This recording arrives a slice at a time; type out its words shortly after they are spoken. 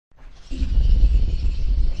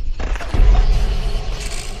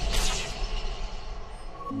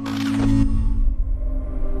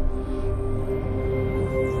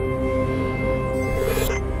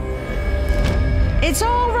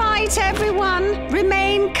on,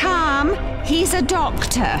 remain calm. He's a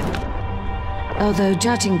doctor. Although,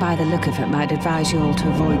 judging by the look of him, I'd advise you all to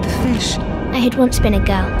avoid the fish. I had once been a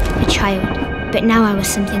girl, a child, but now I was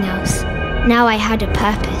something else. Now I had a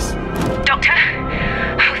purpose. Doctor?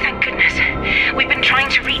 Oh, thank goodness. We've been trying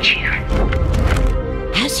to reach you.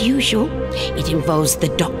 As usual, it involves the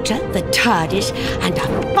Doctor, the TARDIS, and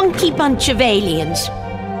a funky bunch of aliens.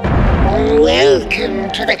 Welcome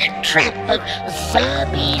to the trap of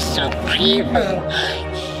Fabi Supremo.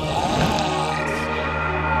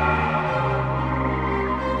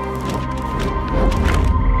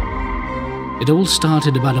 It all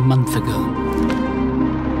started about a month ago.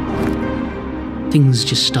 Things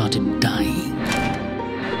just started dying.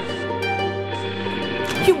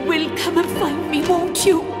 You will come and find me, won't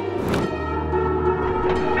you?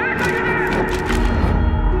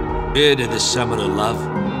 Heard of the Summer of Love?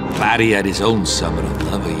 Barry had his own Summer of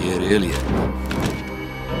Love a year earlier.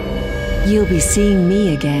 You'll be seeing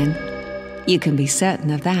me again. You can be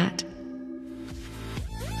certain of that.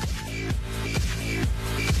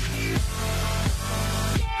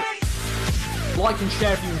 Like and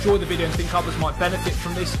share if you enjoy the video and think others might benefit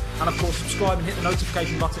from this, and of course subscribe and hit the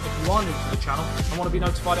notification button if you are new to the channel and want to be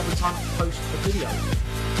notified every time I post a video.